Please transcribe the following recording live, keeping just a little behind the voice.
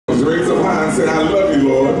Raise up high and say, I love you,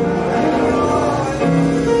 Lord.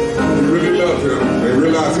 You really love him. And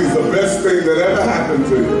realize he's the best thing that ever happened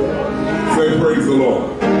to you. Say, praise the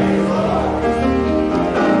Lord.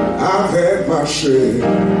 I've had my share.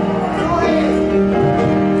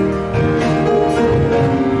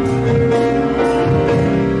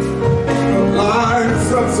 Of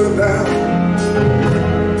life's ups and downs.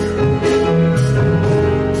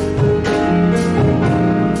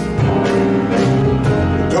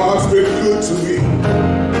 God's been good to me.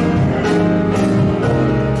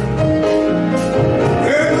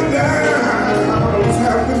 And the downs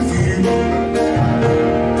have been few.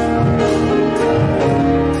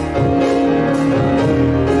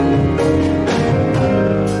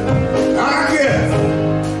 I guess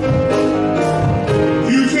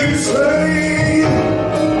you can say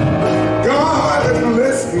God has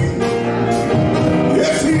blessed me.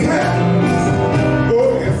 Yes, he has.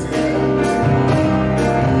 Oh, yes, he has.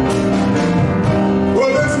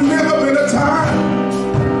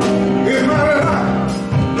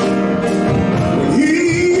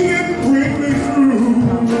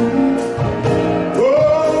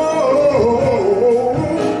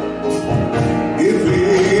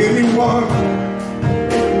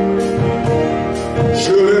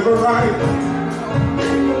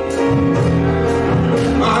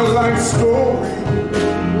 My life story.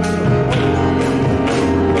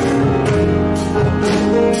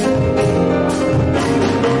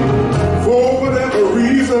 For whatever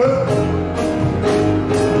reason,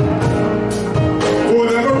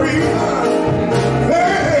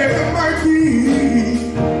 there might be.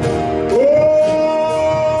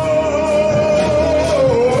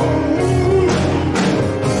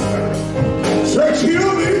 Church,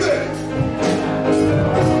 he'll be there.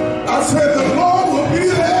 I said the Lord will be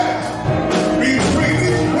there between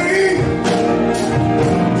his pain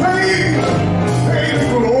and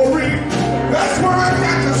glory. That's why I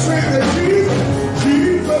got to say that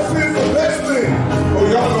Jesus is the best thing. Oh,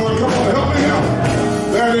 y'all know it. Come on, help me out.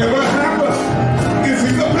 That ever happened. Is he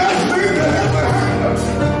the best thing that ever happened?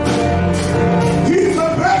 He's the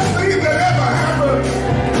best thing that ever happened.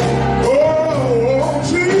 Oh,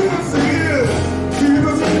 Jesus is.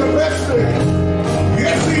 Jesus is the best thing.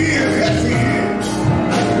 Yes, he is. Yes, he is.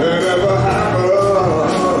 That ever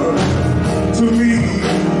happened to me.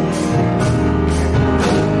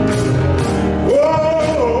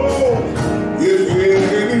 Oh, if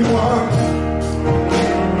anyone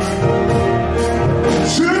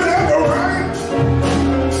should ever write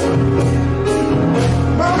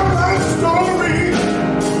my life story,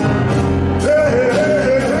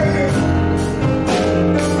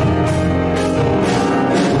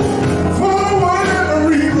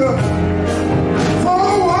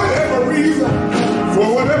 for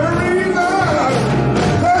whatever reason,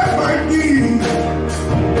 that might be.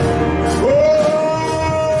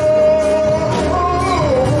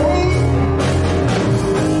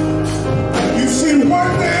 You see,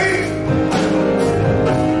 one day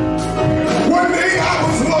I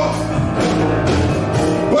was lost,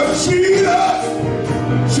 but Jesus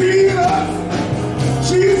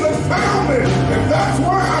found me, and that's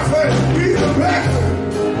why I say he's the best.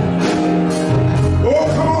 Oh,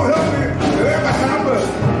 come on, help me. It ever happened.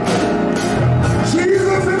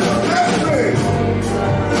 Jesus is the best thing.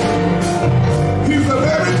 He's the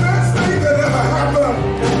very best thing that ever happened.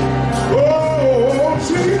 Oh,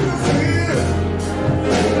 Jesus is.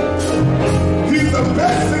 He's the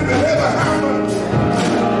best thing that ever happened.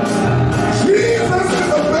 Jesus is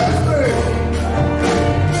the best thing.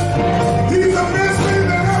 He's the best thing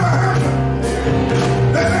that ever happened.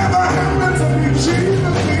 That ever happened to me.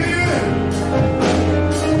 Jesus is.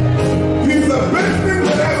 He's the best thing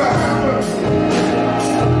that ever happened.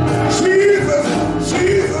 Jesus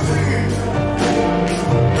is.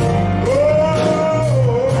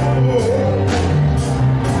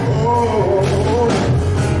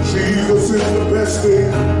 Jesus is the best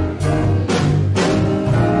thing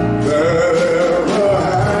that ever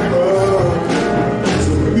happened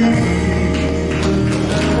to me.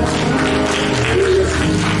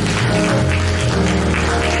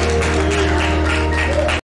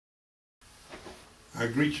 I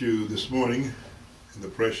greet you this morning in the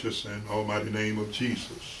precious and almighty name of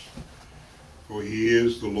Jesus, for he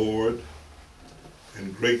is the Lord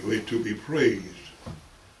and greatly to be praised,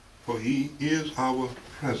 for he is our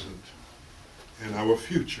present and our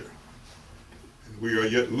future, and we are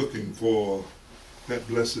yet looking for that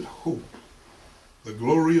blessed hope, the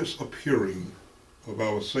glorious appearing of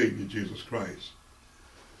our Savior Jesus Christ.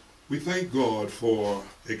 We thank God for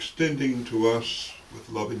extending to us with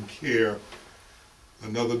love and care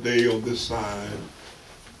another day on this side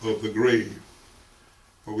of the grave.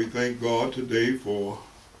 But we thank God today for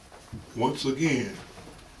once again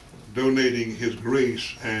donating his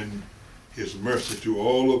grace and his mercy to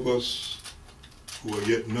all of us who are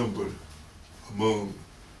yet numbered among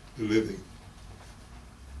the living.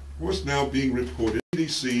 What's now being reported,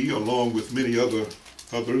 CDC, along with many others,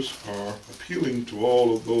 are appealing to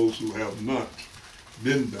all of those who have not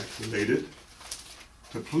been vaccinated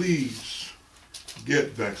to please get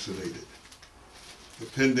vaccinated. The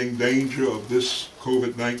pending danger of this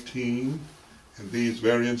COVID-19 and these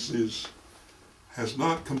variants has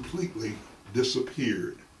not completely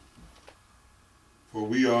disappeared. For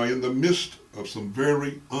we are in the midst of some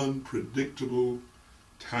very unpredictable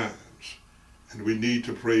times, and we need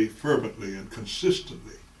to pray fervently and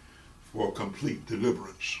consistently for complete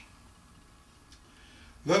deliverance.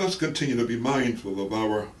 Let us continue to be mindful of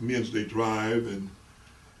our Men's Day drive, and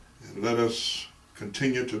let us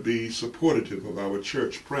continue to be supportive of our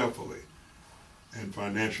church prayerfully and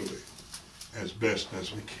financially as best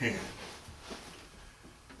as we can.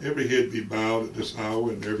 Every head be bowed at this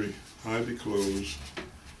hour and every eye be closed.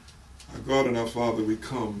 Our God and our Father, we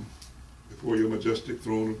come before your majestic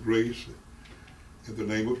throne of grace in the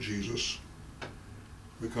name of Jesus.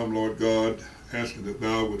 We come, Lord God, asking that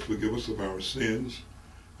thou would forgive us of our sins,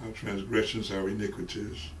 our transgressions, our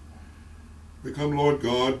iniquities. We come, Lord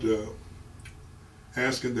God,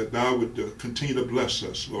 asking that thou would continue to bless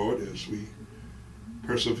us, Lord, as we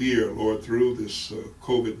persevere, Lord, through this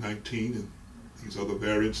COVID-19 and these other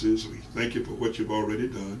variances. We thank you for what you've already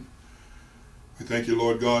done. We thank you,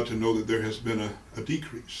 Lord God, to know that there has been a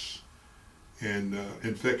decrease in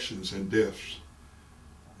infections and deaths.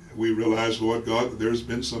 We realize, Lord God, that there's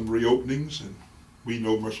been some reopenings, and we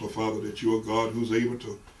know, merciful Father, that you are God who's able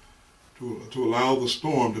to allow the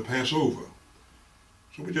storm to pass over.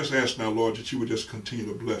 So we just ask now, Lord, that you would just continue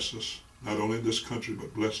to bless us, not only in this country,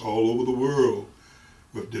 but bless all over the world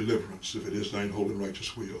with deliverance, if it is thine holy and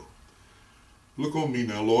righteous will. Look on me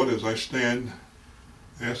now, Lord, as I stand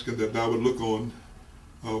asking that thou would look on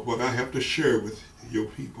what I have to share with your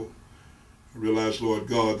people. I realize, Lord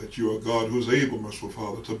God, that you are God who is able, merciful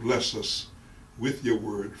Father, to bless us with your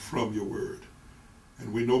word, from your word.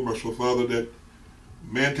 And we know, merciful Father, that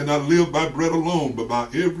man cannot live by bread alone, but by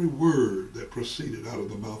every word that proceeded out of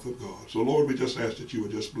the mouth of God. So, Lord, we just ask that you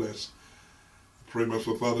would just bless. I pray,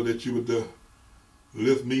 merciful Father, that you would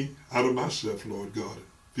lift me out of myself, Lord God, and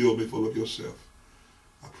fill me full of yourself.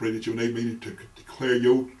 I pray that you enable me to declare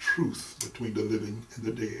your truth between the living and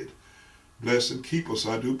the dead. Bless and keep us,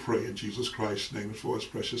 I do pray, in Jesus Christ's name and for his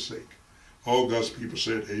precious sake. All God's people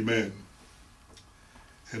said amen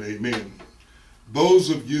and amen. Those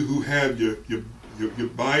of you who have your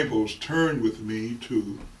Bibles, turn with me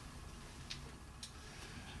to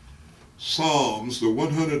Psalms, the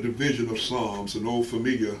 100th division of Psalms, an old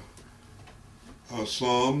familiar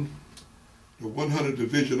psalm, the 100th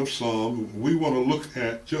division of Psalm. We want to look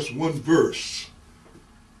at just one verse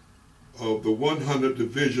of the 100th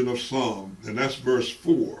division of Psalm, and that's verse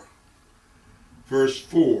 4. Verse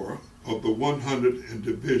 4 of the 100th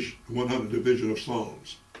division of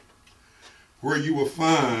Psalms, where you will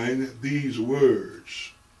find these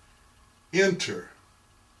words: enter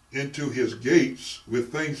into his gates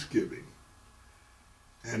with thanksgiving,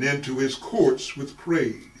 and into his courts with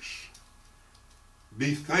praise.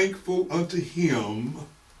 Be thankful unto him,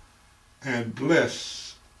 and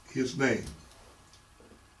bless his name.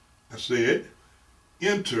 I said,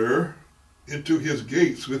 enter into his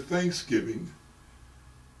gates with thanksgiving,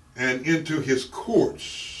 and into his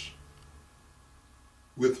courts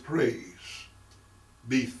with praise.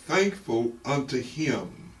 Be thankful unto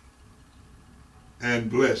him, and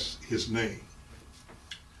bless his name.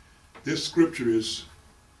 This scripture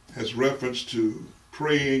has reference to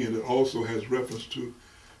praying, and it also has reference to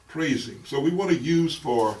praising. So we want to use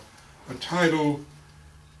for a title,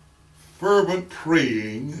 Fervent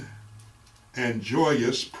Praying and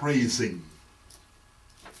Joyous Praising.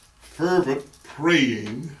 Fervent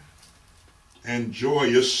praying and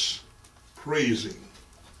joyous praising.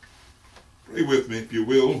 Pray with me, if you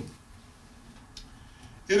will.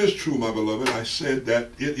 It is true, my beloved, I said that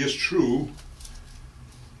it is true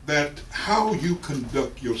that how you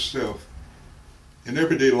conduct yourself in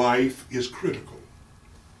everyday life is critical.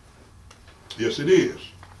 Yes, it is.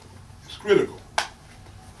 It's critical.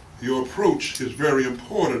 Your approach is very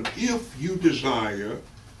important if you desire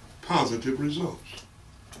positive results.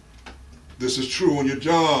 This is true on your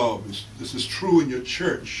job. This is true in your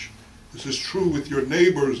church. This is true with your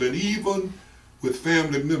neighbors and even with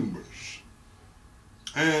family members.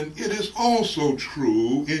 And it is also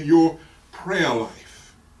true in your prayer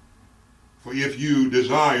life. For if you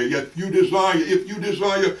desire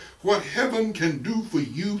what heaven can do for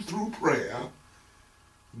you through prayer,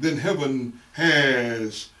 then heaven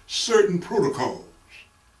has certain protocols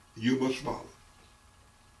you must follow.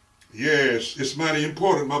 Yes, it's mighty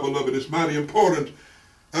important, my beloved. It's mighty important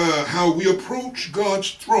how we approach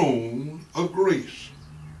God's throne of grace.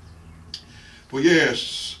 For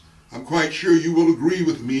yes, I'm quite sure you will agree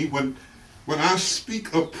with me when I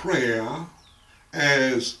speak of prayer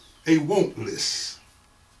as a want list.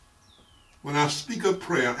 When I speak of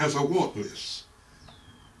prayer as a want list,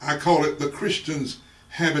 I call it the Christian's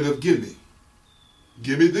habit of giving.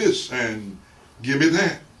 Give me this and give me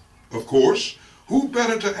that. Of course, who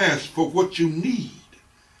better to ask for what you need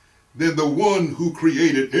than the one who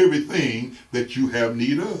created everything that you have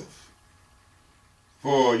need of?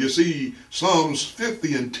 For you see, Psalms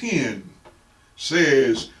 50 and 10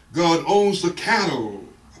 says, God owns the cattle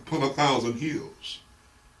upon 1,000 hills.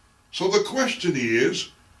 So the question is,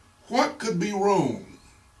 what could be wrong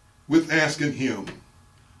with asking him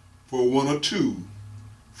for one or two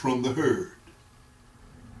from the herd?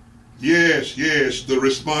 Yes, the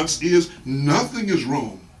response is nothing is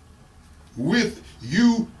wrong with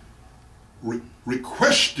you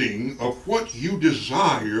requesting of what you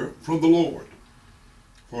desire from the Lord.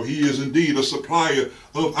 For he is indeed a supplier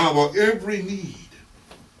of our every need.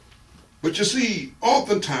 But you see,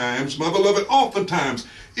 oftentimes, my beloved, oftentimes,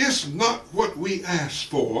 it's not what we ask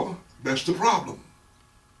for that's the problem,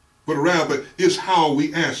 but rather it's how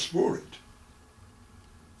we ask for it.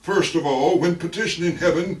 First of all, when petitioning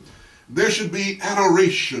heaven, there should be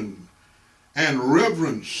adoration and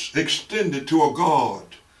reverence extended to a God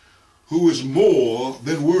who is more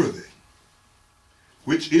than worthy,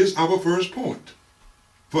 which is our first point.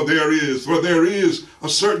 For there is a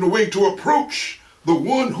certain way to approach the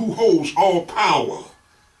one who holds all power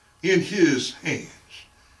in his hands.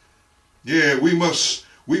 Yeah, we must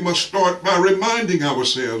start by reminding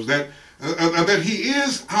ourselves that he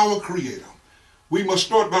is our creator. We must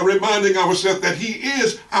start by reminding ourselves that he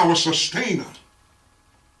is our sustainer.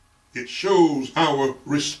 It shows our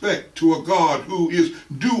respect to a God who is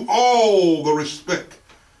due all the respect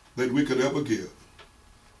that we could ever give.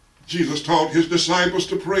 Jesus taught his disciples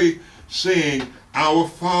to pray, saying, Our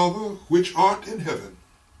Father, which art in heaven,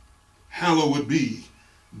 hallowed be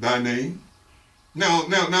thy name. Now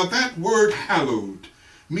that word hallowed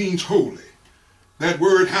means holy. That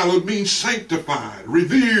word hallowed means sanctified,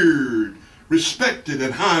 revered, respected,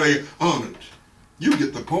 and highly honored. You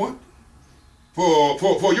get the point.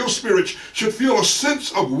 For your spirit should feel a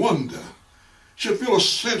sense of wonder, should feel a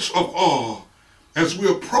sense of awe as we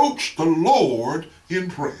approach the Lord in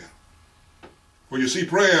prayer. For you see,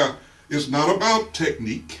 prayer is not about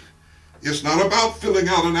technique. It's not about filling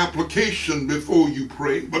out an application before you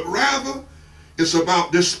pray, but rather it's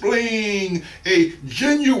about displaying a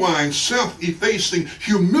genuine self-effacing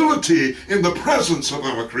humility in the presence of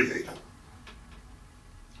our Creator.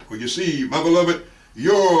 For you see, my beloved,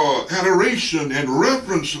 your adoration and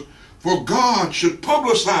reverence for God should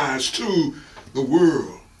publicize to the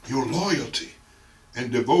world your loyalty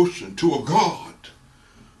and devotion to a God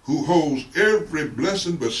who holds every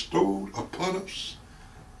blessing bestowed upon us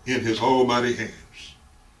in his almighty hands.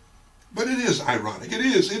 But it is ironic. It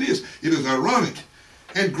is ironic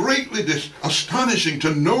and greatly astonishing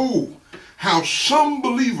to know how some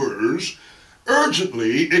believers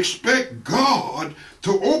urgently expect God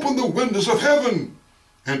to open the windows of heaven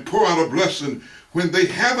and pour out a blessing when they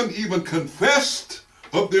haven't even confessed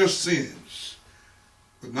of their sins.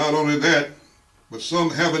 But not only that, but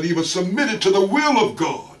some haven't even submitted to the will of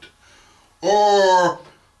God, or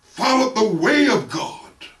followed the way of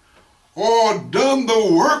God, or done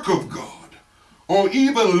the work of God, or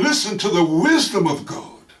even listened to the wisdom of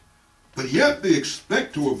God. But yet they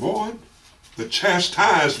expect to avoid the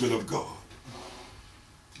chastisement of God.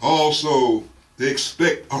 Also, they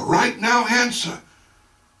expect a right now answer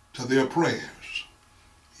to their prayers.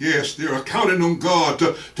 Yes, they're counting on God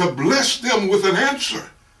to bless them with an answer.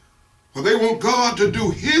 For they want God to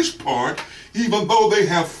do his part, even though they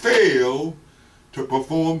have failed to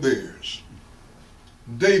perform theirs.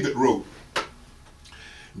 David in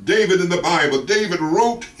the Bible, David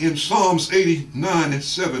wrote in Psalms 89 and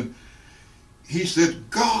 7, he said,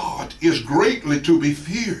 God is greatly to be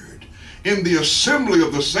feared in the assembly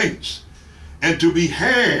of the saints, and to be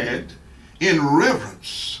had in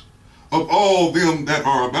reverence of all them that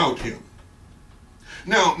are about him.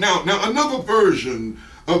 Now another version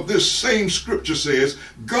of this same scripture says,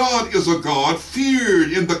 God is a God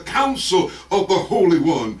feared in the council of the Holy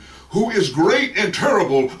One, who is great and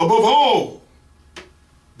terrible above all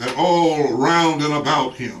that all round and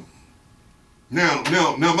about him. Now,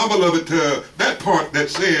 my beloved, that part that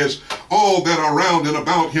says all that are around and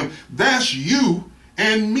about him, that's you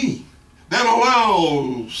and me. That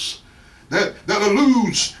alludes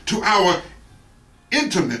to our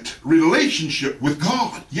intimate relationship with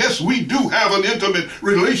God. Yes, we do have an intimate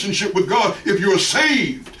relationship with God. If you are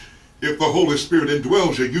saved, if the Holy Spirit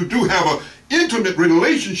indwells you, you do have an intimate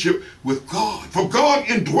relationship with God. For God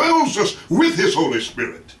indwells us with his Holy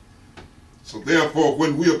Spirit. So therefore,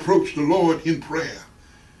 when we approach the Lord in prayer,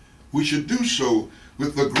 we should do so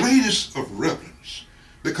with the greatest of reverence,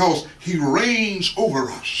 because he reigns over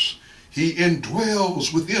us. He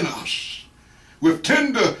indwells within us with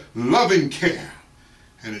tender, loving care.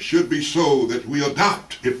 And it should be so that we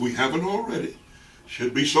adopt, if we haven't already,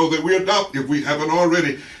 should be so that we adopt, if we haven't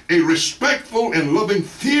already, a respectful and loving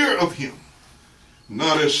fear of him,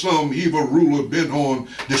 not as some evil ruler bent on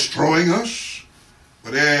destroying us,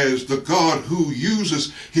 but as the God who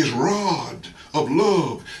uses his rod of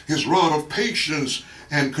love, his rod of patience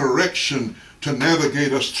and correction to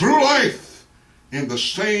navigate us through life in the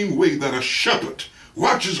same way that a shepherd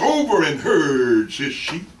watches over and herds his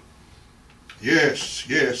sheep. Yes,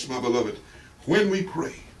 yes, my beloved, when we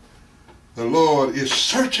pray, the Lord is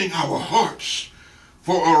searching our hearts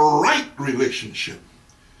for a right relationship.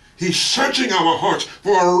 He's searching our hearts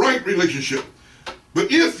for a right relationship. But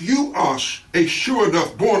if you are a sure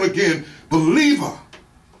enough born-again believer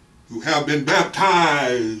who have been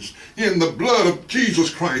baptized in the blood of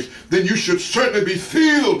Jesus Christ, then you should certainly be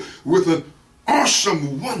filled with an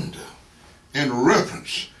awesome wonder and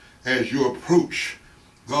reverence as you approach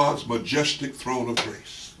God's majestic throne of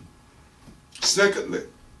grace. Secondly,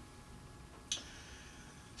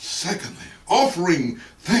 offering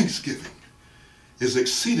thanksgiving is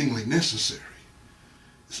exceedingly necessary.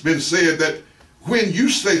 It's been said that when you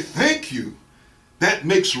say thank you, that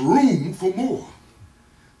makes room for more.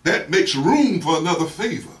 That makes room for another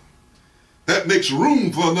favor. That makes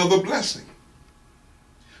room for another blessing.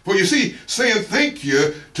 For you see, saying thank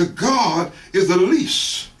you to God is the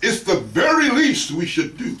least. It's the very least we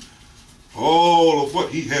should do. All of what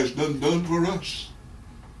he has done for us.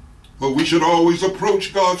 But we should always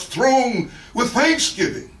approach God's throne with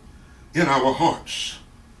thanksgiving in our hearts.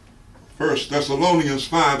 1 Thessalonians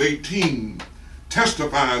 5:18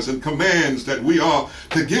 testifies and commands that we are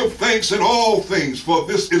to give thanks in all things, for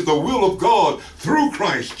this is the will of God through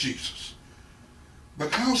Christ Jesus.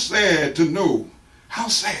 But how sad to know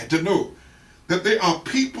that there are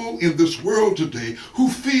people in this world today who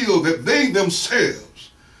feel that they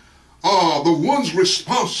themselves are the ones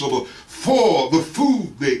responsible for the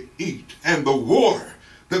food they eat and the water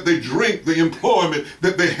that they drink, the employment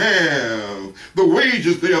that they have, the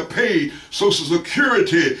wages they are paid, Social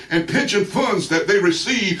Security and pension funds that they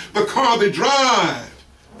receive, the car they drive,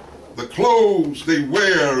 the clothes they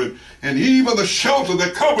wear, and even the shelter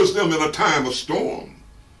that covers them in a time of storm.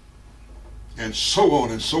 And so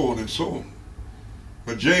on and so on and so on.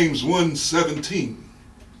 But James 1:17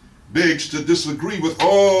 begs to disagree with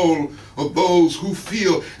all of those who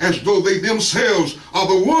feel as though they themselves are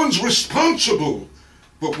the ones responsible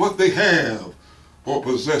for what they have or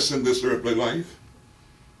possess in this earthly life.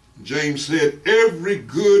 James said, every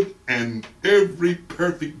good and every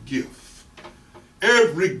perfect gift,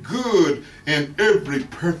 every good and every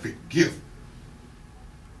perfect gift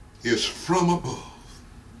is from above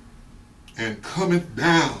and cometh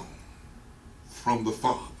down from the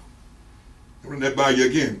Father. I run that by you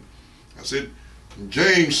again. I said,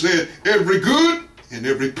 James said, every good and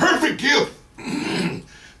every perfect gift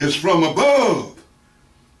is from above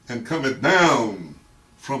and cometh down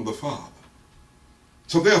from the Father.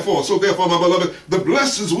 So therefore, my beloved, the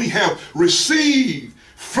blessings we have received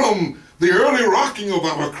from the early rocking of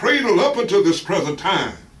our cradle up until this present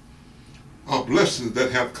time are blessings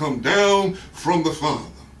that have come down from the Father.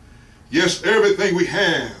 Yes, everything we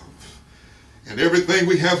have, and everything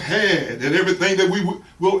we have had, and everything that we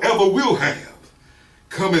will have,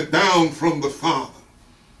 cometh down from the Father.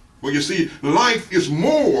 Well, you see, life is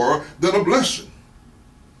more than a blessing.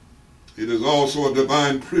 It is also a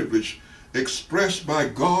divine privilege expressed by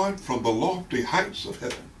God from the lofty heights of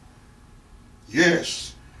heaven.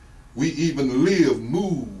 Yes, we even live,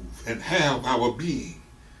 move, and have our being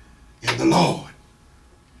in the Lord,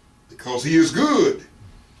 because he is good.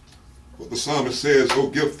 What the psalmist says, oh,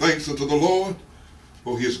 give thanks unto the Lord,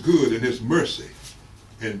 for he is good and his mercy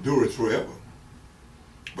endureth forever.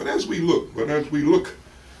 But as we look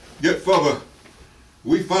yet further,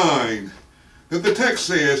 we find that the text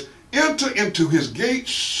says, enter into his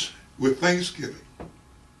gates with thanksgiving.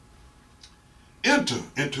 Enter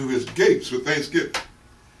into his gates with thanksgiving.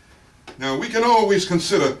 Now, we can always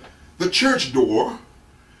consider the church door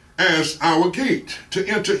as our gate to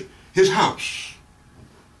enter his house,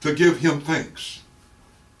 to give him thanks.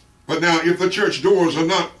 But now, if the church doors are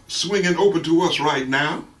not swinging open to us right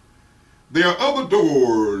now, there are other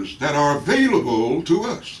doors that are available to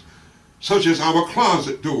us, such as our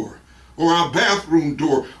closet door, or our bathroom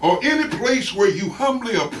door, or any place where you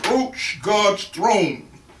humbly approach God's throne.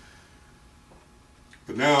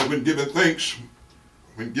 But now, when giving thanks,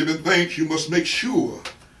 you must make sure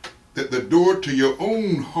that the door to your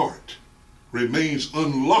own heart remains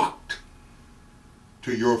unlocked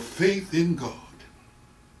to your faith in God.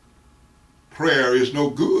 Prayer is no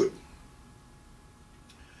good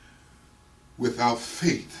without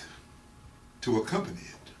faith to accompany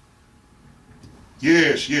it.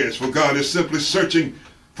 Yes, for God is simply searching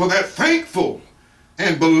for that thankful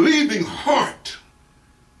and believing heart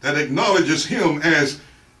that acknowledges him as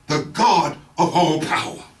the God of all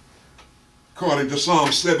power. According to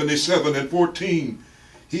Psalm 77 and 14,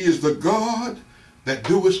 he is the God that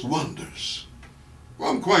doeth wonders.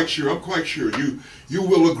 Well, I'm quite sure you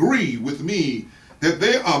will agree with me that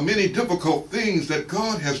there are many difficult things that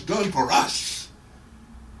God has done for us.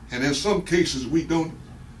 And in some cases we don't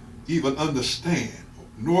even understand,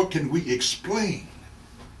 nor can we explain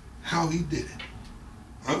how he did it.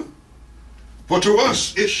 Huh? For to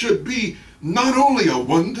us it should be not only a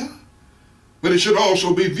wonder, but it should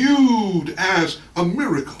also be viewed as a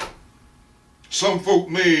miracle. Some folk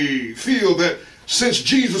may feel that since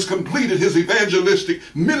Jesus completed his evangelistic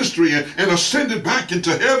ministry and ascended back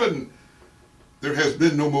into heaven, there has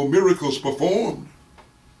been no more miracles performed.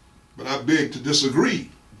 But I beg to disagree,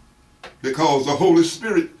 because the Holy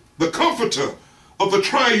Spirit, the comforter of the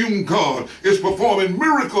triune God, is performing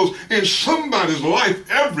miracles in somebody's life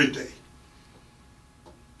every day.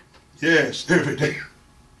 Yes, every day.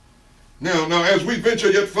 Now, as we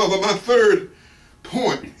venture yet further, my third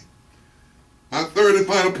and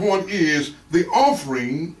final point is the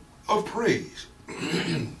offering of praise.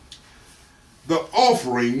 The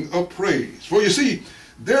offering of praise. For you see,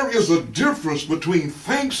 there is a difference between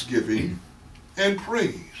thanksgiving and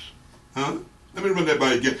praise. Huh? Let me run that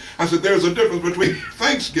by again. I said there's a difference between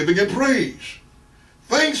thanksgiving and praise.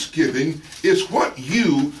 Thanksgiving is what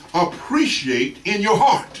you appreciate in your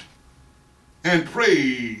heart, and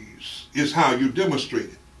praise is how you demonstrate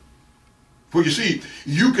it. For you see,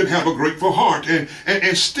 you can have a grateful heart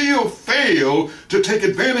and still fail to take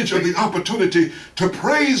advantage of the opportunity to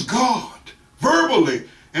praise God verbally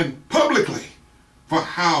and publicly for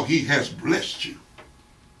how he has blessed you.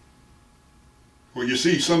 For you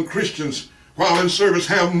see, some Christians, while in service,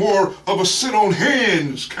 have more of a sit on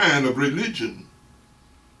hands kind of religion.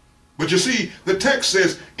 But you see, the text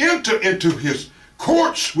says, enter into his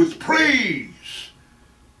courts with praise.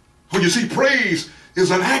 For you see, praise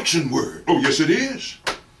is an action word. Oh, yes, it is.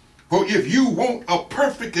 For if you want a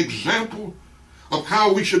perfect example of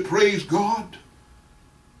how we should praise God,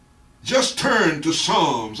 just turn to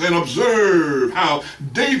Psalms and observe how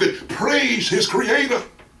David praised his Creator.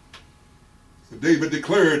 David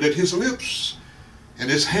declared that his lips and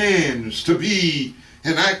his hands to be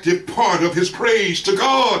an active part of his praise to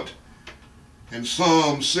God. In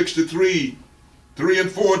Psalm 63, 3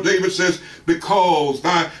 and 4, David says, because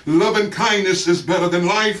thy loving kindness is better than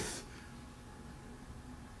life,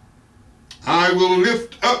 I will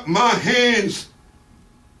lift up my hands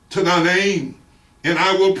to thy name, and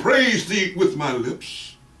I will praise thee with my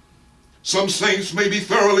lips. Some saints may be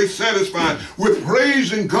thoroughly satisfied with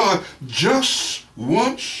praising God just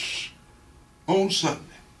once on Sunday.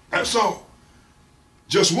 That's all.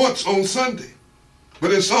 Just once on Sunday.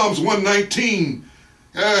 But in Psalms 119,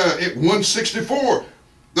 164,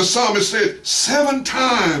 the psalmist said, 7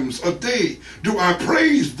 times a day do I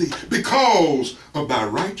praise thee because of thy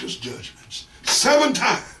righteous judgments. 7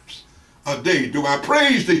 times a day do I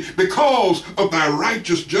praise thee because of thy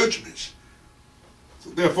righteous judgments. So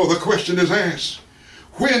therefore the question is asked,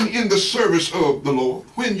 when in the service of the Lord,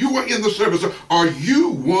 when you are in the service of, are you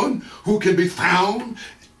one who can be found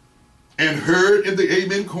and heard in the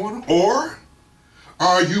amen corner? Or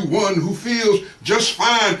are you one who feels just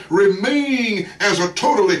fine remaining as a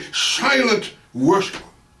totally silent worshiper?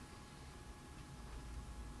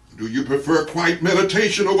 Do you prefer quiet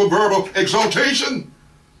meditation over verbal exaltation?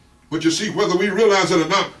 But you see, whether we realize it or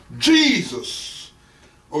not, Jesus,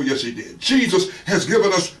 oh yes he did, Jesus has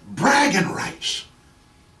given us bragging rights.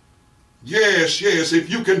 Yes, if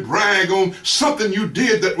you can brag on something you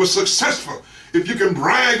did that was successful, if you can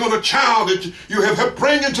brag on a child that you have helped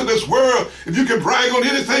bring into this world, if you can brag on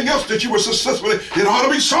anything else that you were successful in, it ought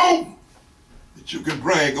to be so that you can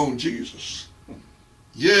brag on Jesus.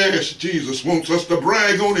 Yes, Jesus wants us to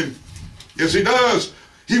brag on him. Yes, he does.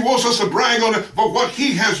 He wants us to brag on it for what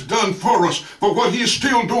he has done for us, for what he is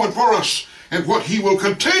still doing for us, and what he will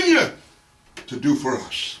continue to do for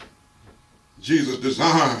us. Jesus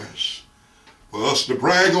desires for us to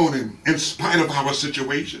brag on him in spite of our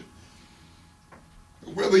situation.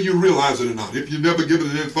 Whether you realize it or not, if you've never given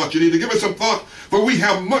it any thought, you need to give it some thought, for we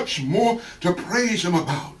have much more to praise him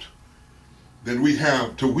about than we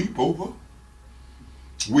have to weep over.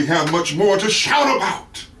 We have much more to shout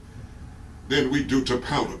about than we do to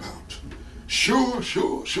pout about. Sure.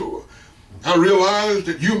 I realize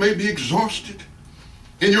that you may be exhausted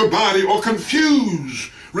in your body or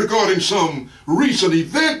confused regarding some recent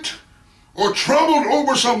event, or troubled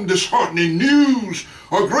over some disheartening news,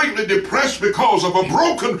 or greatly depressed because of a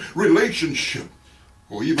broken relationship,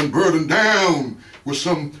 or even burdened down with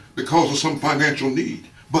because of some financial need.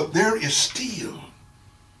 But there is still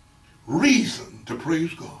reason to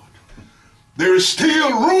praise God. There is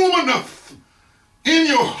still room enough in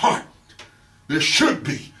your heart. There should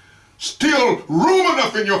be still room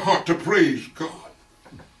enough in your heart to praise God.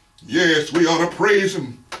 Yes, we ought to praise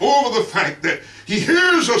him over the fact that he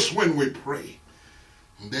hears us when we pray,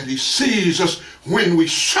 that he sees us when we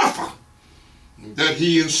suffer, that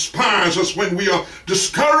he inspires us when we are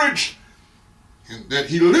discouraged, and that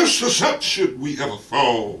he lifts us up should we ever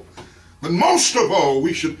fall. But most of all,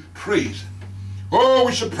 we should praise him. Oh,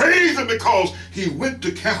 we should praise him because he went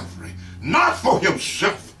to Calvary, not for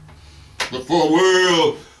himself, but for a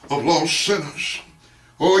world of lost sinners.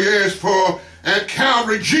 Oh yes, for at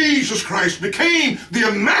Calvary, Jesus Christ became the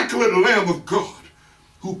immaculate Lamb of God,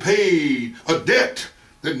 who paid a debt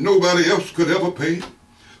that nobody else could ever pay.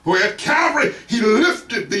 For at Calvary, he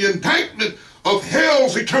lifted the indictment of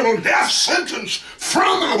hell's eternal death sentence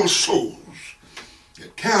from our souls.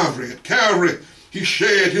 At Calvary, he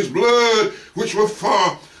shed his blood, which was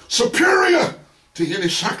far superior to any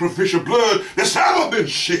sacrificial blood that's ever been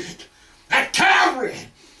shed. At Calvary,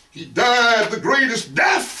 he died the greatest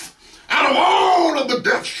death out of all of the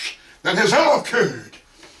deaths that has ever occurred.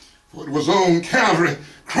 For it was on Calvary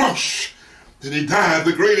cross that he died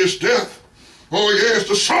the greatest death. Oh yes,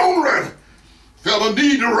 the songwriter felt a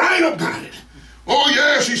need to write about it. Oh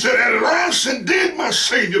yes, he said, at last indeed my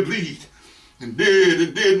Savior bleed, and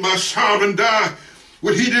did my sovereign die.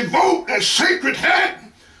 Would he devote that sacred head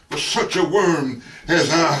for such a worm as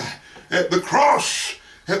I? At the cross,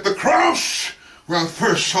 where I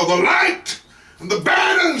first saw the light, and the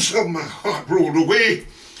burdens of my heart rolled away.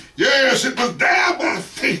 Yes, it was there by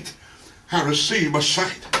faith I received my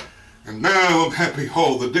sight, and now I'm happy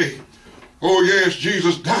all the day. Oh yes,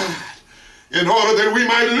 Jesus died in order that we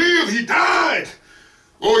might live. He died.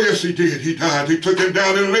 Oh yes, he did. He died. He took him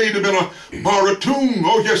down and laid him in a borrowed tomb.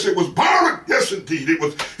 Oh yes, it was borrowed. Yes, indeed. It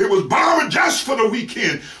was borrowed just for the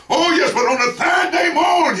weekend. Oh yes, but on the third day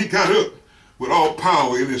morning, he got up with all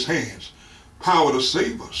power in his hands. Power to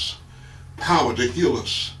save us. Power to heal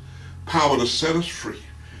us. Power to set us free.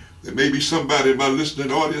 There may be somebody in my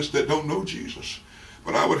listening audience that don't know Jesus,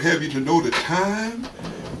 but I would have you to know that time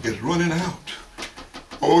is running out.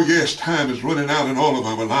 Oh yes, time is running out in all of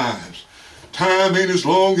our lives. Time ain't as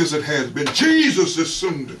long as it has been. Jesus is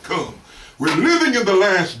soon to come. We're living in the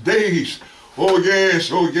last days. Oh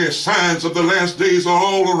yes, signs of the last days are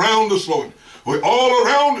all around us, Lord. We're all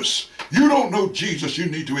around us. You don't know Jesus, you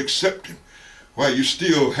need to accept him while you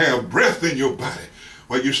still have breath in your body,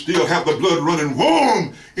 while you still have the blood running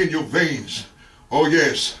warm in your veins. Oh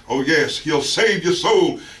yes, he'll save your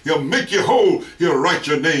soul. He'll make you whole. He'll write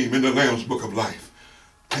your name in the Lamb's Book of Life.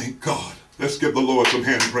 Thank God. Let's give the Lord some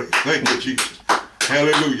hand praise. Thank you, Jesus.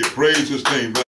 Hallelujah. Praise his name.